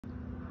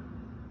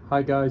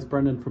Hi guys,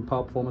 Brendan from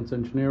Power Performance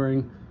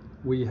Engineering.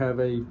 We have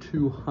a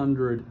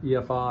 200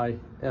 EFI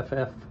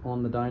FF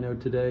on the dyno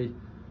today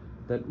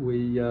that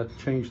we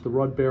changed the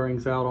rod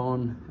bearings out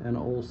on, and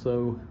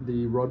also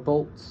the rod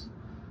bolts.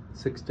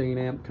 16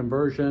 amp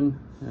conversion,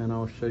 and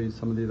I'll show you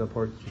some of the other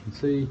parts. You can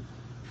see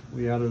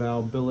we added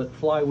our billet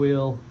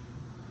flywheel,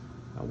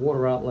 our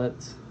water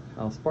outlets,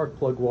 our spark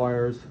plug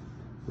wires.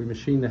 We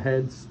machined the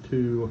heads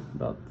to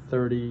about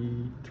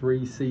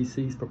 33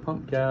 cc's per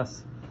pump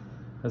gas.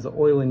 Has an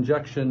oil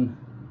injection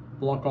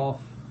block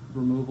off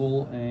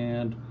removal,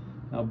 and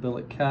our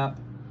billet cap,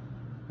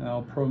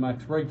 our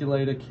Promax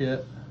regulator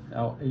kit,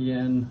 our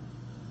AN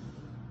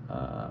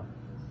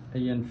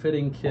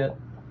fitting kit,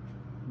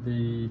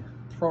 the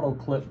throttle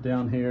clip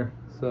down here,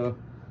 so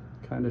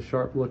kind of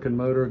sharp looking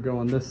motor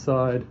going this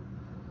side.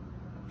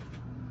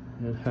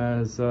 It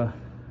has our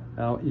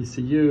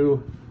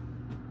ECU,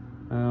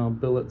 our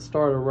billet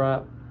starter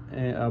wrap,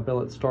 and our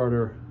billet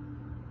starter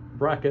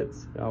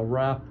brackets, our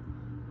wrap,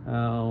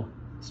 our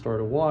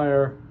starter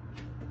wire,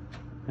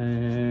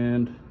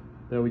 and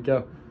there we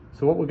go.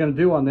 So what we're going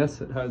to do on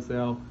this, it has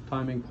our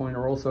timing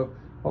pointer also.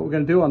 What we're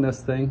going to do on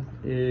this thing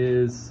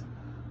is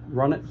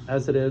run it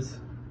as it is,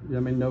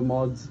 no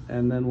mods,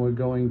 and then we're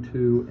going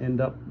to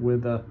end up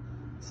with a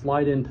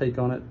slide intake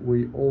on it.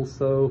 We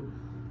also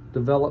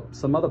developed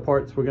some other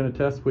parts we're going to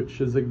test,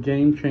 which is a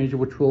game changer,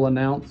 which we'll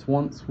announce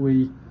once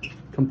we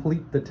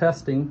complete the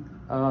testing.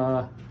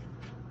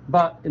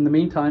 But in the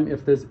meantime,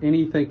 if there's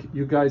anything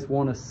you guys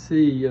want to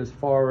see as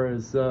far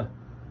as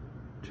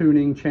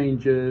tuning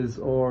changes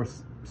or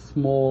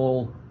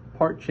small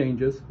part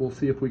changes, we'll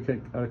see if we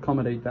can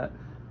accommodate that.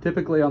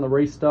 Typically on the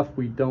race stuff,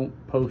 we don't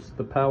post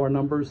the power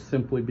numbers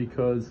simply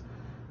because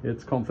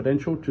it's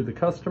confidential to the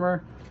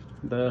customer.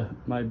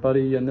 My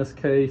buddy in this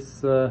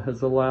case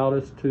has allowed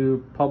us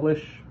to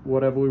publish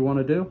whatever we want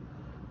to do.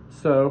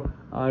 So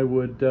I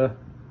would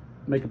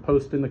make a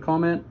post in the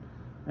comment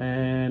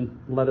and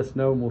let us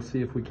know, and we'll see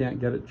if we can't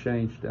get it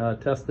changed,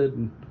 tested,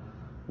 and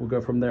we'll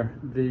go from there.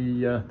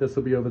 This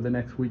will be over the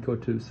next week or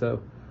two, so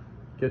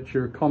get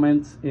your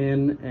comments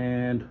in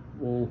and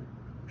we'll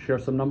share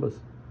some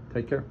numbers.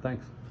 Take care.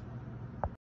 Thanks.